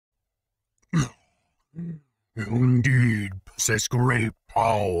You indeed possess great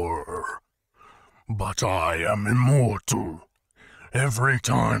power, but I am immortal. Every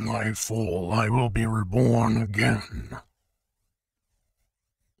time I fall, I will be reborn again.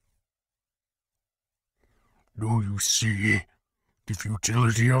 Do you see the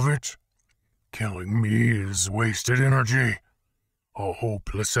futility of it? Killing me is wasted energy, a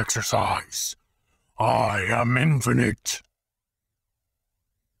hopeless exercise. I am infinite.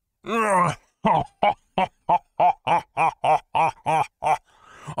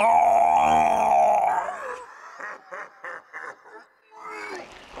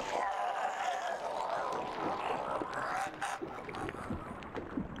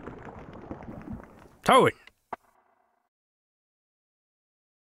 Tow it.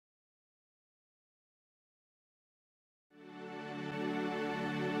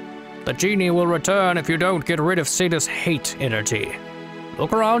 The genie will return if you don't get rid of Seda's hate energy.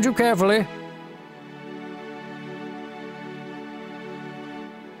 Look around you carefully.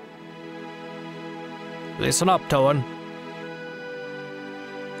 Listen up, Toan.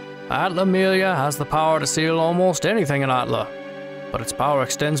 Atla Amelia has the power to seal almost anything in Atla, but its power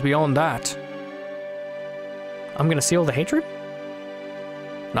extends beyond that. I'm gonna seal the hatred?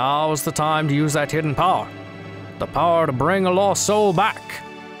 Now is the time to use that hidden power. The power to bring a lost soul back.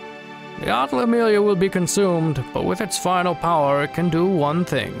 The Atla Amelia will be consumed, but with its final power it can do one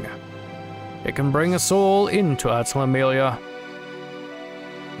thing. It can bring a soul into Atla Amelia.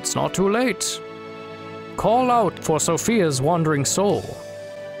 It's not too late. Call out for Sophia's wandering soul.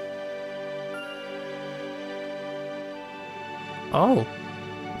 Oh.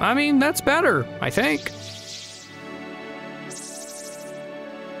 I mean, that's better, I think.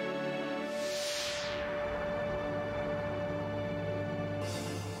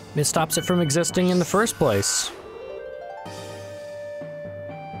 It stops it from existing in the first place.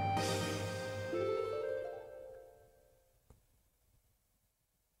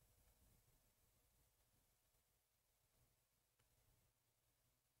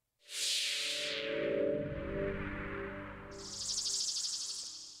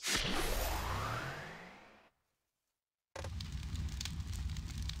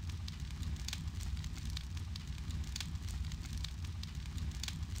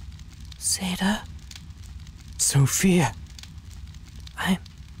 Seda? Sophia?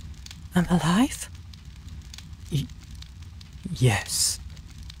 I'm alive? Yes.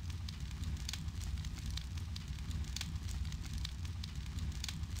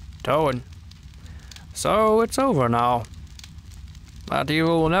 Toan. So it's over now. That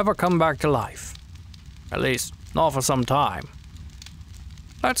evil will never come back to life. At least, not for some time.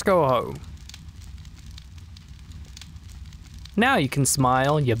 Let's go home. Now you can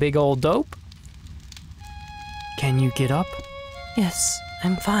smile, you big old dope. Can you get up? Yes,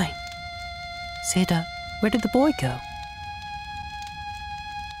 I'm fine. Seda, where did the boy go?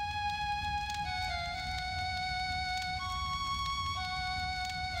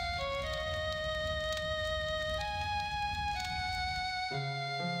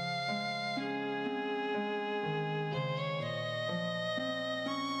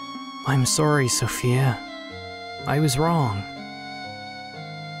 I'm sorry, Sophia. I was wrong.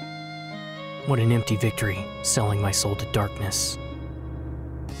 What an empty victory, selling my soul to darkness.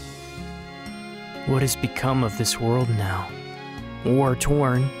 What has become of this world now?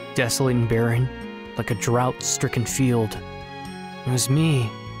 War-torn, desolate and barren, like a drought-stricken field. It was me,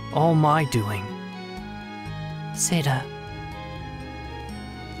 all my doing. Seda.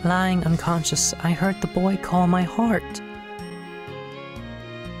 Lying unconscious, I heard the boy call my heart.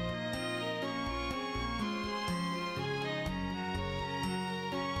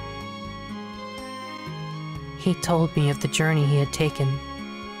 He told me of the journey he had taken.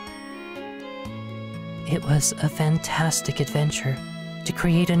 It was a fantastic adventure to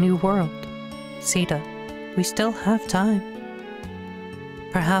create a new world. Seda, we still have time.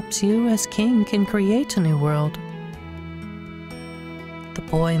 Perhaps you, as king, can create a new world. The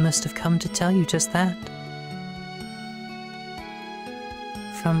boy must have come to tell you just that.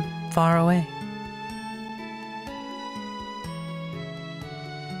 From far away.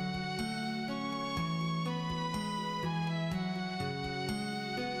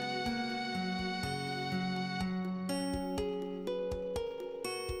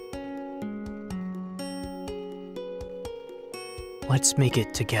 Let's make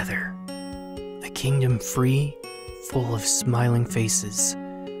it together. A kingdom free, full of smiling faces.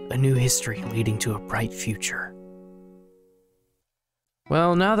 A new history leading to a bright future.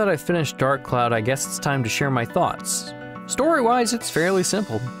 Well, now that I've finished Dark Cloud, I guess it's time to share my thoughts. Story-wise, it's fairly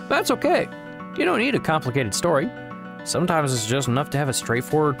simple. That's okay. You don't need a complicated story. Sometimes it's just enough to have a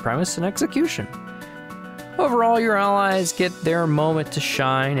straightforward premise and execution. Overall, your allies get their moment to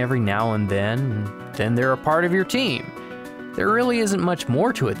shine every now and then they're a part of your team. There really isn't much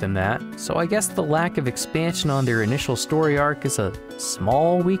more to it than that, so I guess the lack of expansion on their initial story arc is a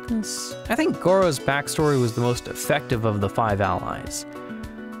small weakness. I think Goro's backstory was the most effective of the 5 allies.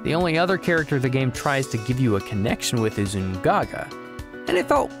 The only other character the game tries to give you a connection with is Ungaga, and it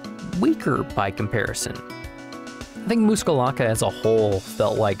felt weaker by comparison. I think Muskalaka as a whole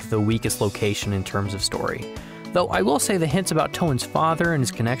felt like the weakest location in terms of story. Though I will say the hints about Toan's father and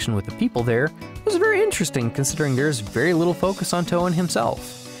his connection with the people there was very interesting considering there's very little focus on Toan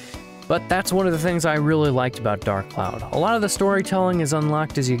himself. But that's one of the things I really liked about Dark Cloud. A lot of the storytelling is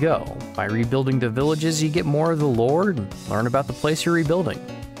unlocked as you go. By rebuilding the villages, you get more of the lore and learn about the place you're rebuilding.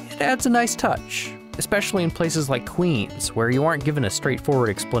 It adds a nice touch, especially in places like Queens, where you aren't given a straightforward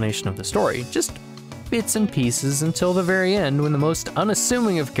explanation of the story, just bits and pieces until the very end when the most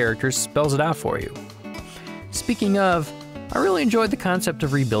unassuming of characters spells it out for you. Speaking of, I really enjoyed the concept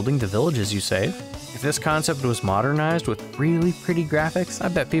of rebuilding the villages you save. If this concept was modernized with really pretty graphics, I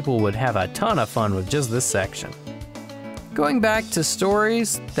bet people would have a ton of fun with just this section. Going back to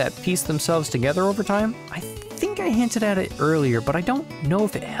stories that piece themselves together over time, I think I hinted at it earlier, but I don't know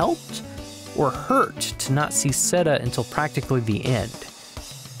if it helped or hurt to not see Seda until practically the end.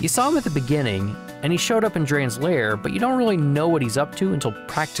 You saw him at the beginning, and he showed up in Drain's lair, but you don't really know what he's up to until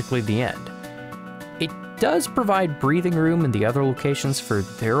practically the end. It does provide breathing room in the other locations for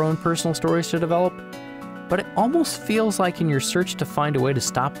their own personal stories to develop, but it almost feels like in your search to find a way to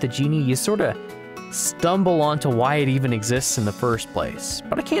stop the genie, you sort of stumble onto why it even exists in the first place.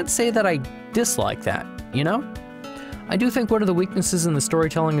 But I can't say that I dislike that, you know? I do think one of the weaknesses in the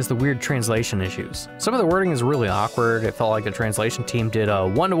storytelling is the weird translation issues. Some of the wording is really awkward. It felt like the translation team did a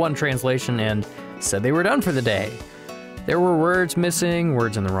one-to-one translation and said they were done for the day. There were words missing,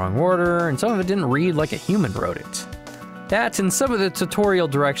 words in the wrong order, and some of it didn't read like a human wrote it. That and some of the tutorial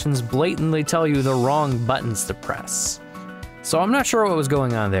directions blatantly tell you the wrong buttons to press. So I'm not sure what was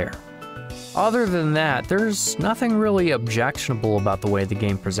going on there. Other than that, there's nothing really objectionable about the way the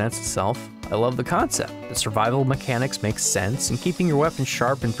game presents itself. I love the concept. The survival mechanics make sense, and keeping your weapon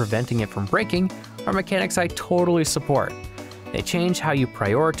sharp and preventing it from breaking are mechanics I totally support. They change how you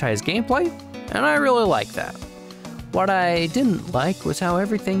prioritize gameplay, and I really like that. What I didn't like was how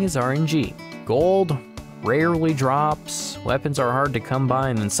everything is RNG. Gold rarely drops, weapons are hard to come by,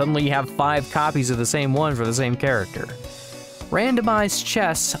 and then suddenly you have 5 copies of the same one for the same character. Randomized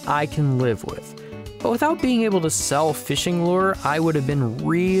chests I can live with, but without being able to sell fishing lure, I would have been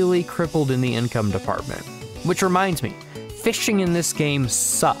really crippled in the income department. Which reminds me, fishing in this game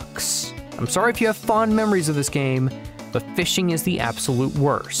sucks. I'm sorry if you have fond memories of this game, but fishing is the absolute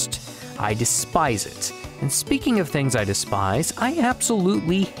worst. I despise it. And speaking of things I despise, I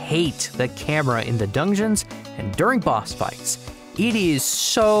absolutely hate the camera in the dungeons and during boss fights. It is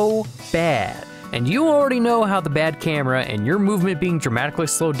so bad. And you already know how the bad camera and your movement being dramatically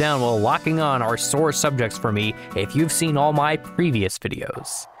slowed down while locking on are sore subjects for me if you've seen all my previous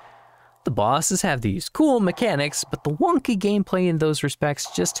videos. The bosses have these cool mechanics, but the wonky gameplay in those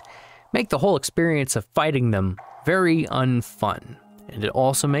respects just make the whole experience of fighting them very unfun. And it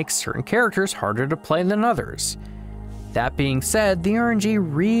also makes certain characters harder to play than others. That being said, the RNG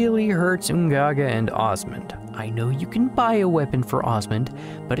really hurts Ungaga and Osmond. I know you can buy a weapon for Osmond,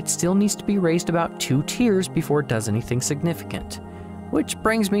 but it still needs to be raised about 2 tiers before it does anything significant. Which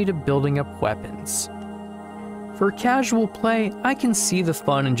brings me to building up weapons. For casual play, I can see the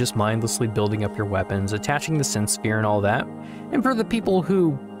fun in just mindlessly building up your weapons, attaching the synth sphere and all that. And for the people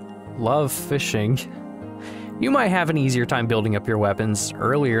who love fishing, you might have an easier time building up your weapons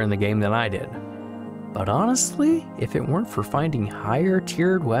earlier in the game than I did. But honestly, if it weren't for finding higher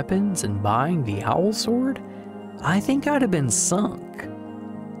tiered weapons and buying the Howl Sword, I think I'd have been sunk.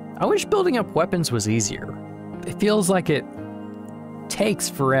 I wish building up weapons was easier. It feels like it takes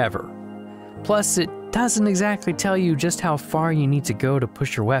forever. Plus, it doesn't exactly tell you just how far you need to go to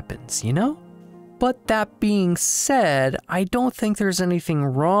push your weapons, you know? But that being said, I don't think there's anything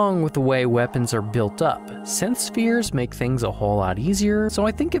wrong with the way weapons are built up. Synth spheres make things a whole lot easier, so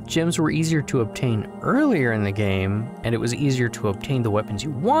I think if gems were easier to obtain earlier in the game, and it was easier to obtain the weapons you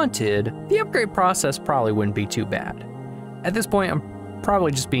wanted, the upgrade process probably wouldn't be too bad. At this point, I'm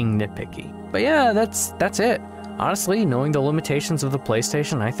probably just being nitpicky. But yeah, that's it. Honestly, knowing the limitations of the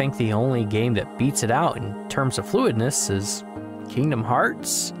PlayStation, I think the only game that beats it out in terms of fluidness is Kingdom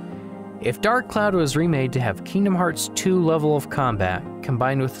Hearts. If Dark Cloud was remade to have Kingdom Hearts 2 level of combat,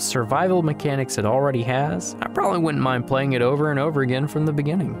 combined with the survival mechanics it already has, I probably wouldn't mind playing it over and over again from the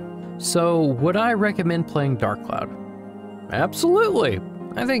beginning. So, would I recommend playing Dark Cloud? Absolutely!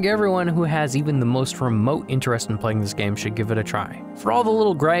 I think everyone who has even the most remote interest in playing this game should give it a try. For all the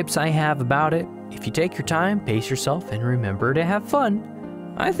little gripes I have about it, if you take your time, pace yourself, and remember to have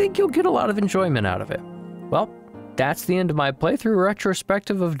fun, I think you'll get a lot of enjoyment out of it. Well, that's the end of my playthrough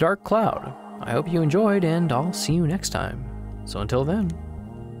retrospective of Dark Cloud. I hope you enjoyed, and I'll see you next time. So until then,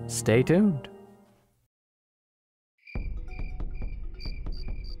 stay tuned.